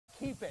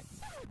keep it.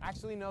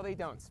 Actually, no, they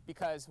don't,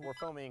 because we're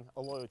filming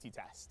a loyalty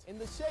test in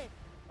the shape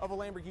of a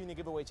Lamborghini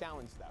giveaway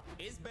challenge,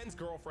 though. Is Ben's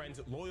girlfriend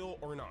loyal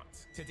or not?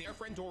 Today, our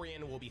friend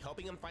Dorian will be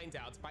helping him find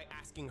out by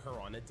asking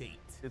her on a date.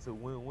 It's a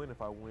win-win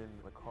if I win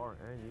the car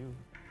and you.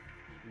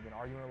 We've been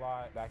arguing a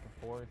lot, back and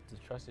forth.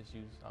 Just trust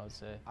issues, I would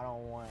say. I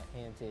don't want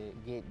him to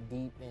get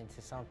deep into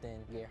something,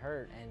 get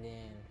hurt, and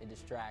then it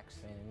distracts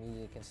and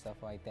music and stuff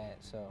like that,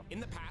 so. In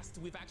the past,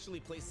 we've actually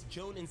placed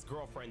Jonan's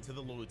girlfriend to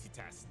the loyalty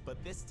test,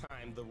 but this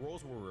time, the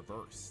roles were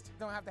reversed.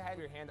 Don't have to have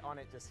your hand on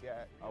it just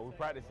yet. Oh, we're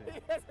practicing.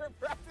 Yes, we're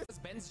practicing. It was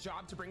Ben's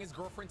job to bring his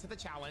girlfriend to the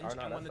challenge, Oh,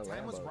 no, and when the that's a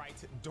time was Lambo. right,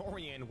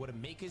 Dorian would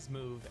make his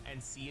move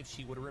and see if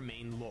she would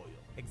remain loyal.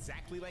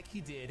 Exactly like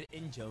he did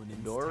in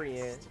Jonan's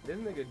Dorian. test. This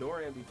nigga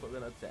Dorian be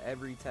pulling up to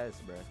every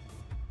test, bruh.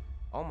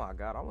 Oh my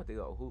God, I went to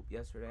go hoop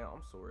yesterday. I'm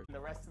sorry. The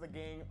rest of the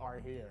gang are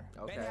here.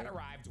 Okay. Ben had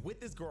arrived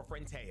with his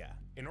girlfriend Taya.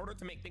 In order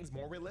to make things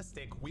more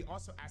realistic, we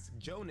also asked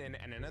Jonan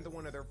and another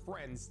one of their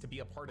friends to be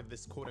a part of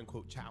this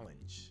quote-unquote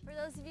challenge. For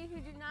those of you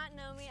who do not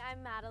know me,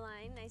 I'm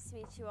Madeline. Nice to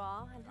meet you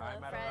all. And hello,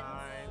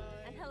 friends.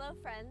 And hello,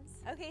 friends.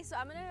 Okay, so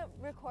I'm gonna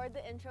record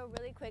the intro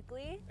really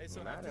quickly. Hey,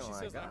 so Madeline, after she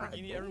says God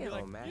Lamborghini, everyone be damn,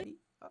 like, Maddie.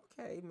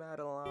 Okay,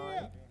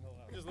 Madeline.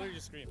 just literally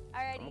just scream.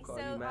 Alrighty, call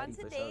so you on Maddie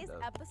for today's sure,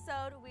 though.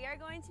 episode, we are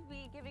going to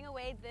be giving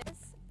away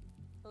this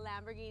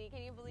Lamborghini.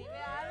 Can you believe it?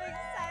 I'm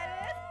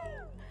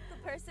excited. The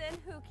person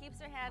who keeps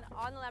their hand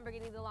on the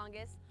Lamborghini the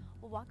longest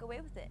will walk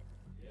away with it.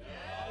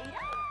 Yeah!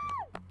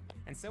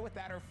 And so with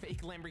that, our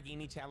fake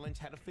Lamborghini challenge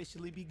had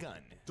officially begun.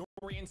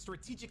 Dorian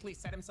strategically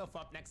set himself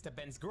up next to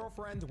Ben's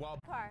girlfriend while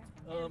Car.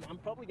 I'm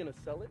probably gonna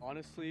sell it.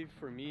 Honestly,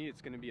 for me,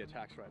 it's gonna be a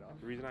tax write-off.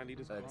 The reason I need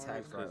this car is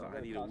tax because write-off.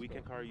 I need a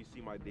weekend car. You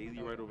see my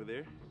daily right over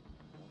there?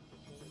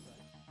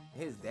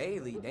 His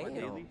daily, My damn.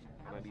 daily,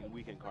 and I need a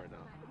weekend car now.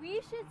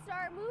 We should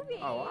start moving.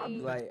 Oh,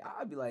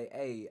 I'd be like,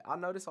 hey, I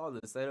noticed all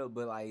the setup,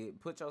 but like,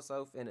 put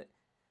yourself in a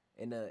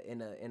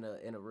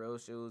real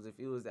shoes. If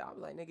you was there, I'd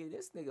be like, nigga,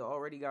 this nigga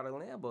already got a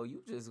Lambo.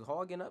 You just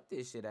hogging up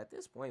this shit at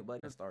this point, but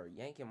I start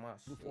yanking my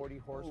shit. 40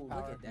 horsepower, Ooh,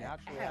 look at that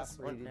naturally ass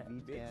aspirated running that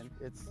V10.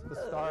 bitch. It's the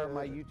star of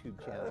my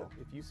YouTube channel.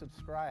 If you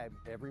subscribe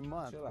every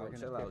month, Chill we're out,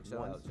 going chill to out, pick chill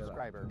one out, chill out.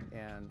 subscriber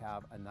and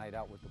have a night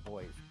out with the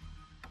boys.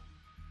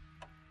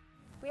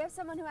 We have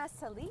someone who has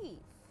to leave.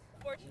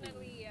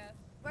 Fortunately, yes.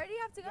 Where do you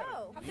have to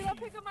go? I have to go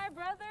pick up my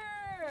brother.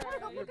 You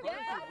have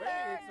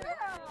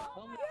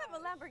a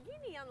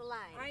Lamborghini on the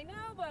line. I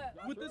know, but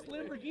With this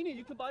Lamborghini,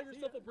 you could buy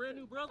yourself a brand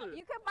new brother.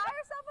 you can buy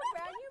yourself a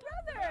brand new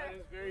brother. That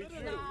is very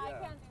true. no, I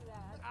can't do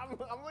that.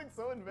 I'm like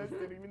so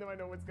invested, even though I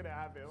know what's gonna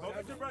happen. Go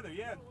get your brother,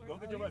 yeah. Go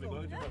get your brother,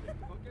 go get your brother.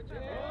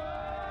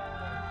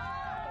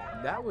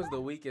 That was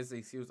the weakest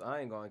excuse. I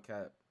ain't gonna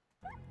cap.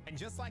 And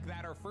just like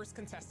that, our first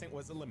contestant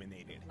was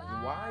eliminated.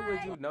 Why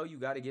would you know you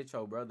got to get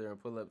your brother and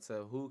pull up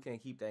to who can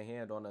keep their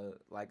hand on a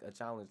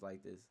challenge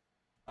like this?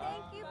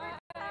 Thank you for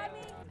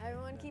coming.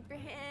 Everyone keep your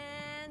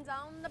hands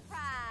on the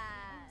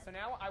prize. So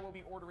now I will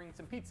be ordering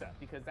some pizza,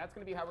 because that's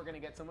gonna be how we're gonna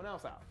get someone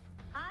else out.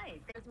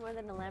 Hi. It's more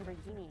than a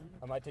Lamborghini.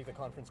 I might take the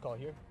conference call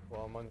here.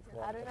 Well, I'm on.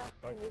 I don't know if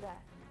I can do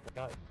that.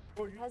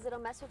 Because it'll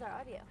mess with our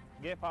audio.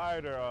 Get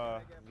fired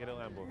or get a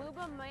Lambo.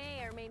 Muba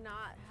may or may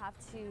not have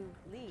to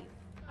leave.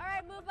 All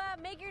right, Muba,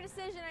 make your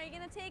decision. Are you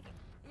gonna take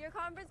your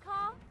conference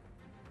call,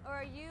 or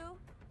are you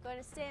going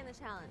to stay in the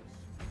challenge?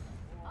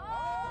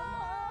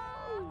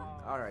 Oh!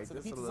 All right, So the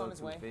this is a pizza's little on its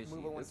too way. fishy.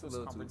 Move on This is to a his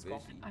little too conference call.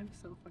 fishy. I'm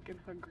so fucking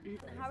hungry.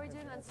 How are we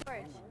doing on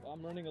storage?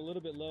 I'm running a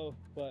little bit low,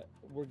 but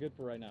we're good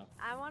for right now.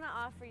 I want to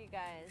offer you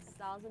guys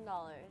 $1,000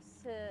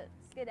 to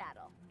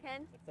skedaddle.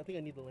 Ken? I think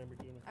I need the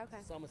Lamborghini. Okay.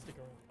 So I'm gonna stick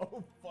around.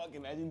 Oh fuck,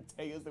 imagine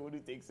Taya's the one who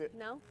takes it.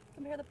 No?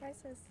 Compare the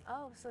prices.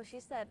 Oh, so she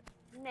said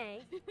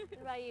nay.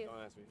 What about you? Don't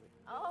ask me.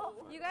 Oh,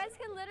 you guys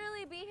can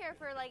literally be here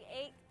for like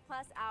 8+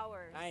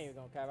 hours. I ain't even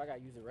gonna cap. I gotta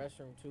use the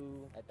restroom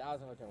too.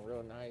 1,000 looking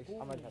real nice.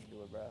 I might have to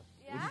do it, bro.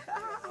 Yeah?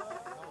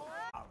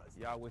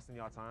 Y'all wasting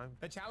y'all time.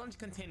 The challenge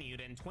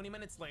continued, and 20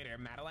 minutes later,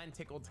 Madeline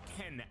tickled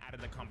Ken out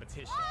of the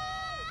competition.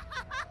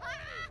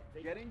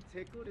 Getting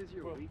tickled is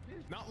your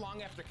weakness? Not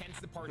long after Ken's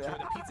departure,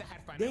 the pizza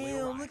had finally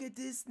Damn, arrived. look at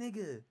this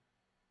nigga.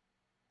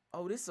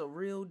 Oh, this a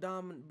real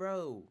dominant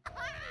bro.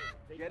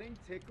 Getting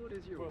tickled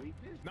is your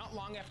weakness? Not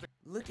long after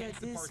Look Ken's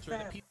at this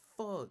departure, fat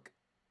fuck.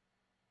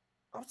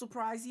 I'm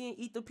surprised he didn't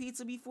eat the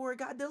pizza before it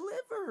got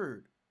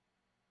delivered.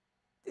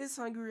 This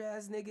hungry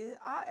ass nigga.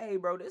 Hey,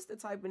 bro, this the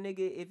type of nigga,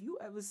 if you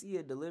ever see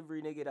a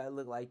delivery nigga that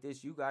look like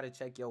this, you gotta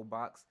check your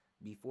box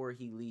before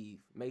he leave.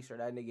 Make sure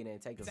that nigga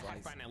didn't take a pizza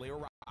had slice. finally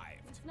arrived.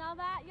 Smell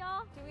that,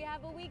 y'all? Do we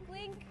have a weak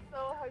link?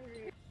 So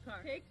hungry.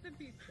 Take the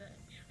pizza.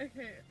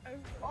 Okay.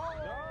 No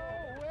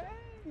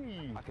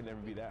way! I can never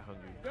be that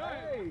hungry.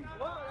 Hey!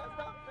 Whoa, that's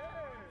not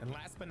fair! And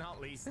last but not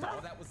least,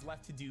 all that was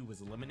left to do was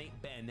eliminate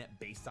Ben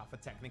based off a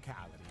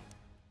technicality.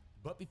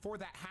 But before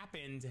that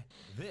happened,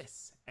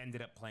 this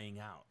ended up playing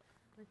out.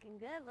 Looking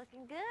good,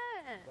 looking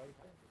good.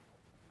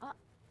 Oh,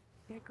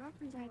 your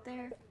girlfriend's right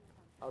there.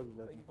 Oh,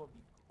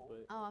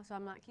 so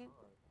I'm not cute?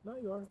 No,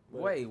 you are.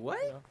 Wait,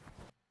 what?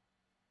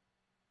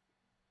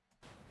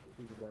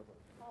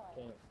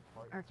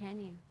 Or can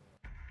you?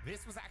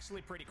 This was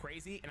actually pretty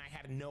crazy, and I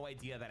had no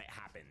idea that it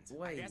happened.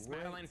 I guess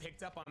Madeline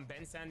picked up on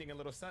Ben sounding a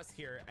little sus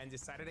here and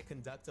decided to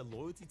conduct a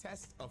loyalty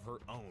test of her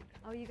own.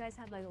 Oh, you guys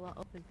had like a little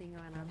open thing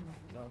going on.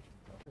 No.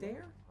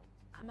 There?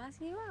 I'm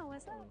asking you out.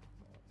 What's up?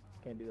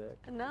 Can't do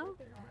that. No?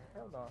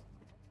 Hell no.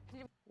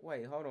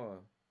 Wait, hold on.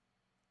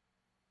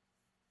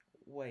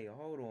 Wait,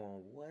 hold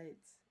on. What?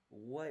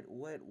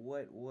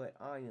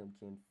 I am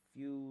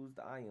confused.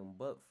 I am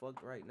butt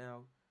fucked right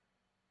now.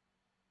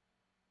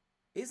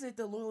 Isn't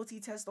the loyalty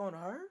test on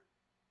her?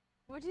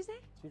 What'd you say?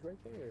 She's right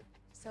there.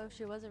 So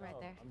she wasn't right No,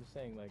 there. I'm just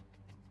saying, like,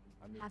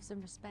 I mean, Have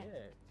some respect.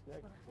 yeah,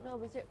 exactly. No,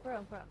 but for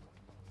real, for real.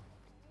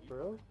 For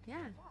real?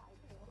 Yeah.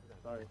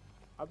 Sorry.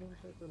 I've been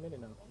here for a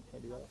minute now. You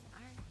can't do that.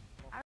 Alright.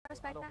 I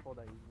respect I that. don't fall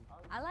that easy.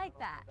 I like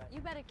that.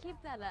 You better keep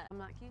that up. I'm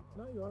not cute.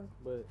 No, you are,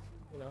 but,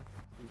 you know,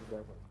 you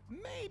deserve it.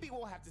 Maybe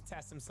we'll have to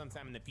test him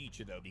sometime in the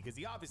future, though, because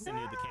he obviously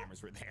knew the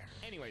cameras were there.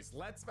 Anyways,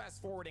 let's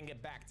fast forward and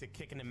get back to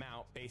kicking him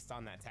out based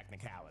on that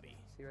technicality.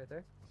 See right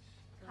there?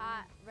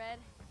 Hot red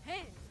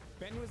hand.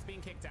 Ben was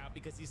being kicked out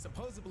because he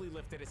supposedly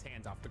lifted his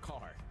hands off the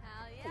car.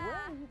 Hell Well,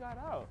 yeah. you got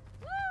out.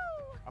 Woo!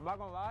 I'm not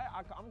gonna lie,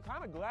 I'm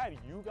kind of glad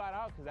you got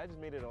out because that just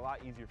made it a lot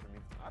easier for me.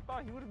 I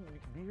thought he would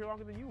be here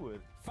longer than you would.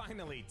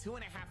 Finally, 2.5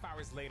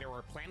 hours later,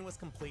 our plan was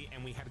complete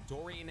and we had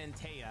Dorian and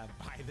Taya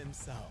by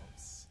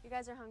themselves. You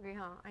guys are hungry,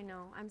 huh? I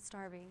know. I'm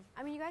starving.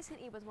 I mean, you guys can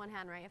eat with one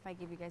hand, right? If I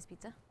give you guys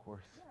pizza. Of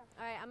course.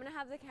 All right, I'm gonna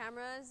have the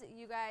cameras.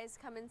 You guys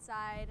come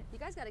inside. You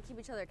guys gotta keep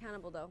each other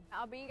accountable, though.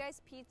 I'll bring you guys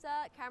pizza.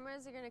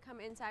 Cameras are gonna come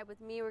inside with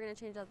me. We're gonna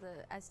change out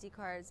the SD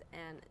cards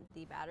and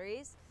the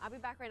batteries. I'll be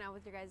back right now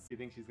with you guys. You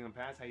think she's gonna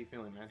pass? How you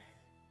feeling, man?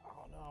 I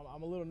don't know.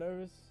 I'm a little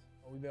nervous.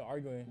 We've been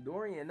arguing.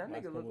 Dorian, that last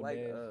nigga look couple like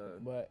days,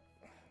 but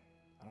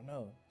I don't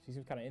know. She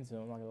seems kind of into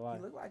him. I'm not gonna lie.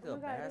 he look like Oh a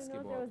my God, I didn't know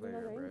basketball there was player,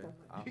 another bro.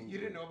 angle. You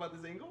didn't know about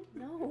this angle?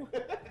 No.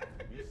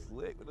 You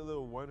slick with a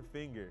little one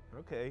finger.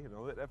 Okay,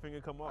 don't let that finger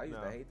come up I used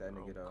now. to hate that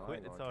nigga, though. I Quit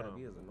ain't and gonna tell cap,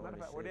 he is them. annoying Matter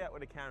of as fact, where they shit. at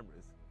with the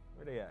cameras?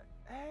 Where they at?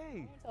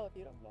 Hey, Tell if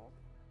you don't know.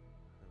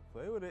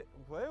 play with it.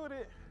 Play with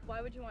it.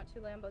 Why would you want 2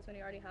 Lambos when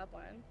you already have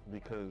one?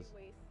 Because You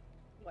waste,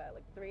 what,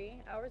 like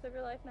 3 hours of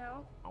your life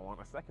now? I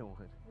want a second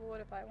one. Well,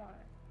 what if I want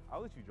it?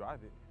 I'll let you drive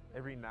it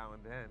every now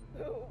and then.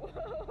 Whoa.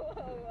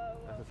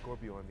 That's a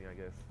Scorpio on me, I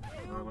guess. I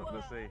don't know what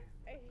to say.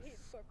 I hate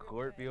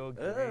Scorpio.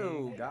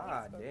 Oh, gang.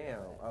 god damn.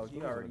 Oh, he Those are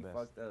the already best.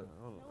 fucked up.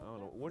 I don't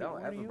know. What Don't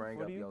what ever are you? bring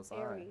What up are you? your sign.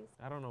 Aries.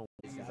 I don't know.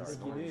 She's I our think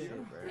smart you did.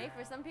 shit, bro. Hey,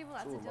 for some people,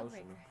 that's Too a deal emotional.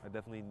 breaker. I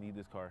definitely need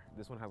this car.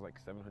 This one has like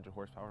 700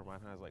 horsepower. Mine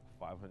has like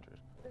 500.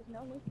 There's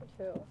no need for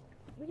 2.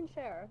 We can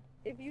share.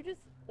 If you just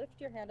lift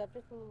your hand up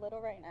just a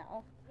little right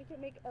now, we can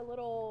make a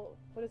little,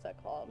 what is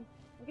that called?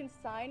 We can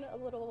sign a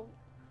little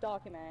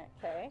document,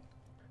 okay?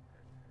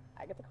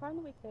 I get the car on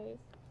the weekdays.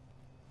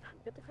 You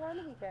get the car on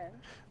the weekend.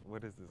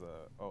 What is this?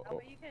 Oh,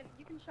 but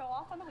you can show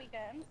off on the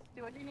weekends.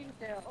 Do what you need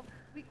to do.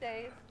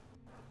 Weekdays,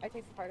 I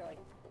take the car to like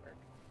work.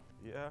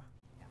 Yeah.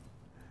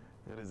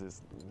 What is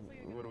this?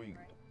 What are we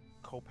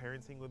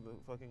co-parenting with the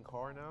fucking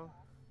car now?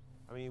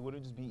 I mean, would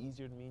it just be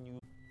easier to me and you?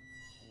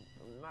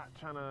 I'm not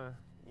trying to,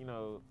 you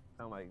know,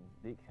 sound like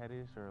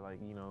dickheadish or like,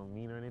 you know,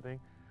 mean or anything,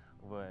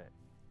 but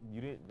you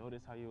didn't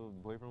notice how your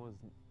boyfriend was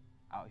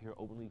out here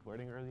openly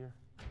flirting earlier?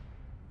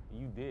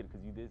 You did,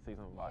 because you did say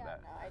something about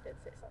that. No, I did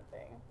say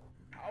something.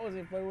 I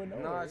wasn't flirting with no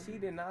Nah, one. she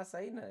did not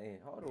say nothing.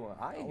 Hold on.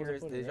 I ain't I hear wasn't her.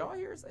 putting Did it y'all in.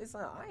 hear her say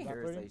something? I ain't Not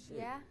hear her say flirting? shit.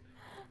 Yeah.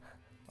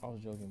 I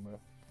was joking, bro.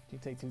 She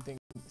take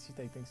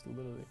things too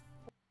literally.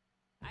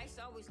 I used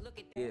to always look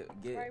at Get.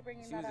 Why are you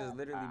bringing She was that just up?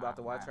 literally about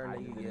to watch her I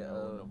nigga just get didn't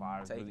know if I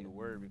was really taken.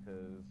 worried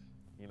because,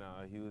 you know,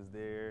 he was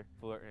there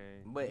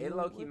flirting. But it You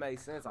low key was made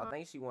sense. I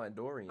think she wanted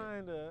Dorian.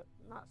 Kinda,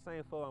 not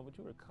saying full on, but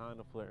you were kind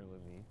of flirting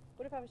with me.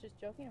 What if I was just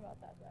joking about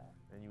that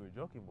though? And you were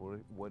joking, but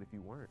what if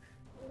you weren't?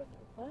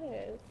 What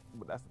if?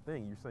 But that's the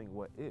thing, you're saying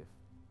what if,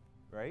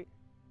 right?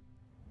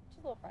 Just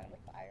a little friendly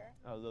fire.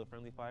 A little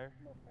friendly fire?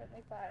 A little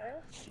friendly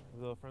fire. A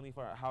little friendly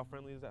fire. How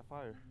friendly is that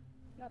fire?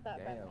 Not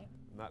that friendly.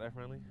 Not that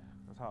friendly?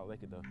 That's how I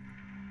like it though.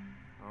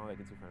 I don't like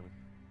it too friendly.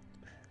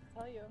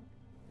 Tell you.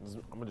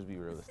 I'm gonna just be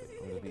realistic.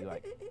 I'm gonna be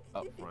like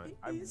upfront.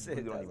 I He said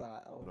really don't that's even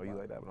how I- know you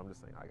like that, but I'm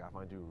just saying like I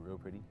find you real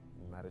pretty,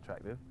 mad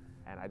attractive,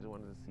 and I just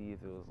wanted to see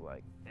if it was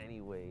like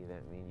any way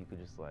that you could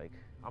just like.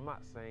 I'm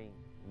not saying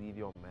leave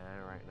your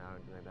man right now or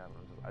anything like that,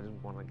 but I just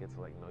want to get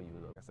to like know you.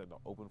 Like I said, the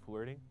open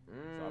flirting. So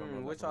I don't know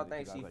if What that's y'all something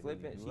think? that She you guys, like,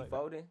 flipping? really do She like that.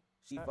 folding?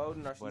 She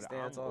folding or she But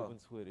stands I'm tall? open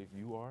to it if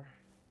you are.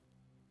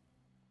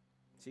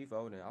 She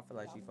folding. I feel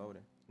like she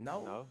folding.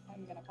 No.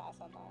 I'm gonna pass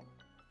on that.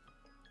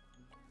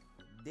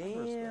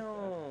 Damn.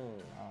 Oh,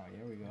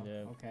 here we go.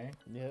 Yeah. Okay.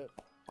 Yep.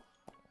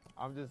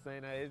 I'm just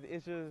saying that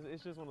it's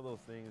just one of those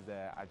things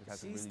that I just have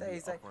to She really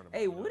stays be like, upfront about.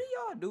 hey, you know? what do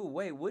y'all do?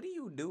 Wait, what do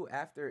you do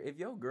after if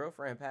your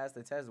girlfriend passed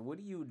the test? What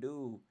do you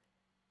do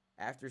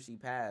after she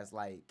passed?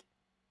 Like,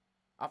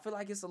 I feel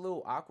like it's a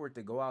little awkward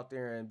to go out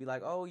there and be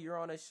like, oh, you're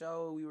on a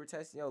show. We were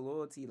testing your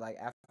loyalty. Like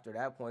after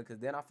that point, because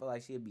then I feel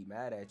like she'd be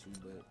mad at you.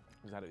 But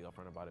Just had to be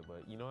upfront about it,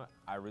 but you know what?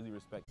 I really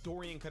respect.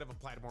 Dorian could have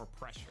applied more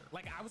pressure.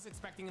 Like, I was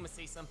expecting him to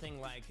say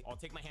something like, I'll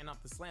take my hand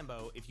off the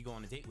Slambo if you go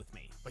on a date with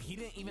me. But he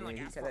didn't even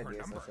ask for her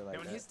number. Like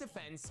now, in his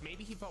defense,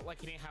 maybe he felt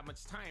like he didn't have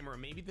much time, or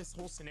maybe this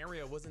whole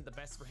scenario wasn't the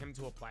best for him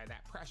to apply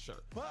that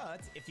pressure.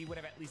 But if he would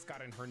have at least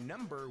gotten her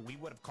number, we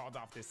would have called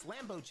off this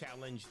Lambo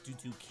challenge due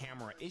to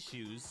camera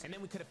issues, and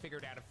then we could have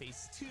figured out a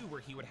phase 2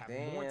 where he would have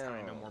more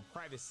time and more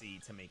privacy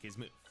to make his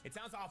move. It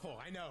sounds awful,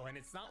 I know, and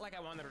it's not like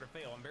I wanted her to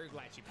fail. I'm very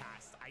glad she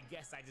passed. I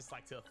guess I just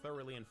like to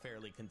thoroughly and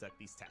fairly conduct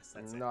these tests.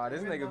 That's it. Nah,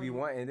 this nigga be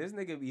wanting. This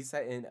nigga be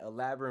setting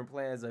elaborate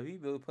plans of he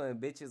be putting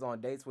bitches on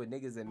dates with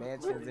niggas in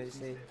mansions and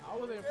shit. I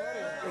wasn't in front of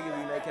him.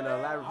 Nigga be making an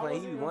elaborate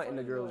plan. He be wanting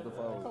the girls to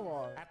fold. Come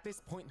on. At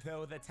this point,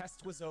 though, the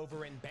test was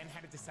over and Ben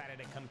had decided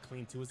to come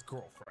clean to his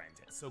girlfriend.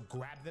 So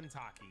grab them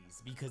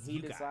talkies because He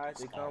you decided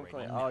guys to come already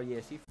clean. know. Oh yeah,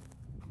 she.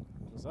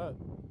 What's up?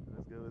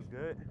 Let's go. It's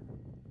good.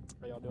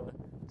 How y'all doing?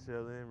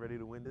 Chilling, ready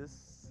to win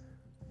this.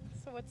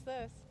 So what's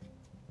this?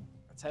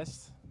 A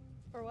test.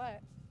 For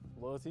what?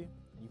 Loyalty.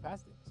 You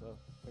passed it, so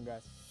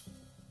congrats.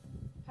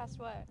 Past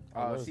what?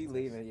 Oh, she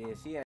leaving. Yeah,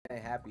 she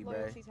ain't happy, bro.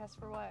 Loyalty test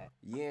for what?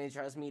 You ain't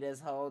trust me this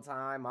whole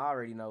time. I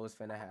already know what's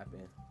finna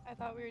happen. I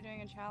thought we were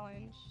doing a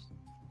challenge.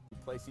 We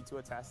placed you to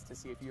a test to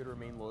see if you would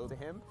remain loyal to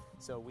him.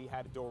 So we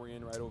had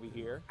Dorian right over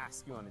here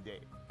ask you on a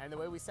date. And the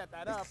way we set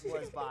that up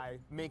was by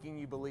making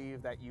you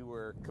believe that you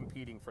were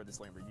competing for this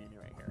Lamborghini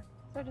right here.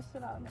 So I just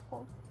stood out in the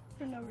cold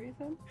for no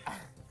reason.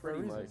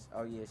 Pretty much.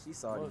 Oh yeah, she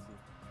saw it.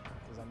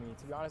 Because I mean,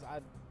 to be honest, I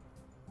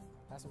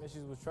had some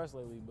issues with trust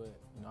lately, but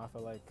you know, I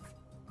feel like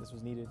this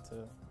was needed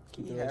to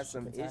keep the He has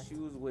some relationship intact.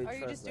 issues with Are you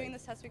trust just doing lately.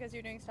 this test because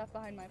you're doing stuff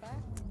behind my back?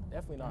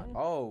 Definitely not.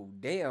 Oh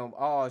damn!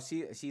 Oh,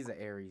 she's an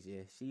Aries.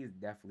 Yeah, she is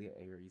definitely an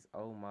Aries.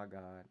 Oh my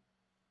god.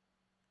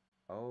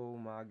 Oh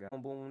my god.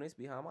 Boom, boom, this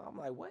behind my. I'm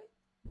like, what?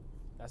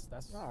 That's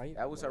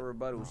That was her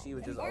rebuttal. She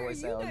would just Why are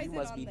always say, you "Oh, guys you in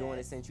must on be doing it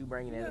this? since you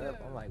bringing it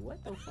up." I'm like,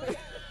 what the fuck?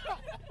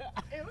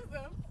 It was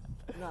them.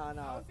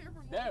 No.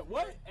 That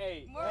what?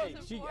 Hey,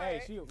 she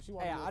wanted Hey, to I do just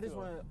it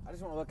want too.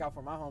 to look out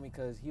for my homie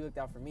because he looked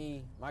out for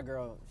me. My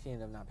girl, she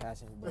ended up not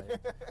passing, but Why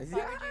would you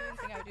even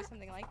think I would do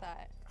something like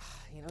that?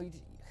 you know,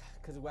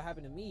 because of what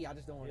happened to me, I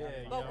just don't want to.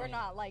 But we're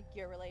not like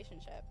your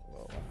relationship.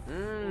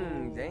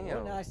 Damn.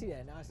 Well, now I see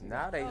that.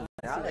 Now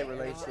they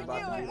relationship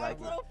about to be like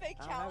little fake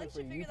I don't have it challenge for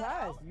to you. figure You that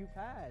passed. out. You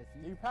passed.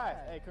 You passed.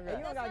 Hey, congrats.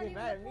 Hey, you don't gotta That's get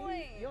not mad at even me. the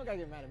point. You don't gotta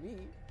get mad at me.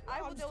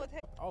 I will deal with him.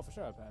 Oh, for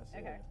sure I passed.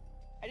 Okay.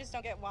 Yeah. I just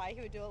don't get why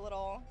he would do a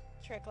little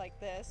trick like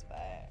this,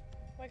 but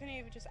why couldn't he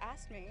have just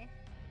asked me?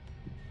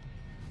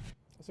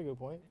 That's a good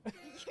point.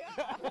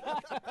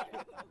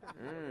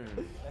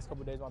 Next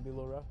couple days might be a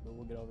little rough, but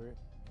we'll get over it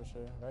for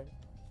sure, right?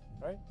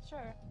 Right?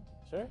 Sure.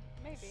 Sure?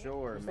 Maybe.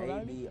 Sure, You still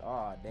got maybe.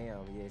 Oh,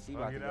 damn. Yeah, she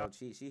about to it go out.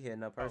 cheat. She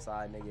hitting up her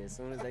side, nigga, as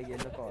soon as they get in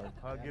the car.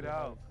 Hug it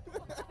out.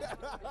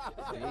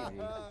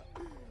 Easy.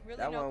 Really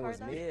That no one was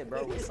car then? mid,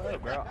 bro. What's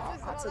up, bro? I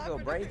Just all took that a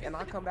for break nothing. and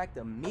I come back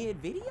to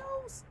mid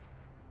videos?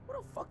 Where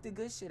the fuck the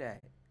good shit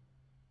at?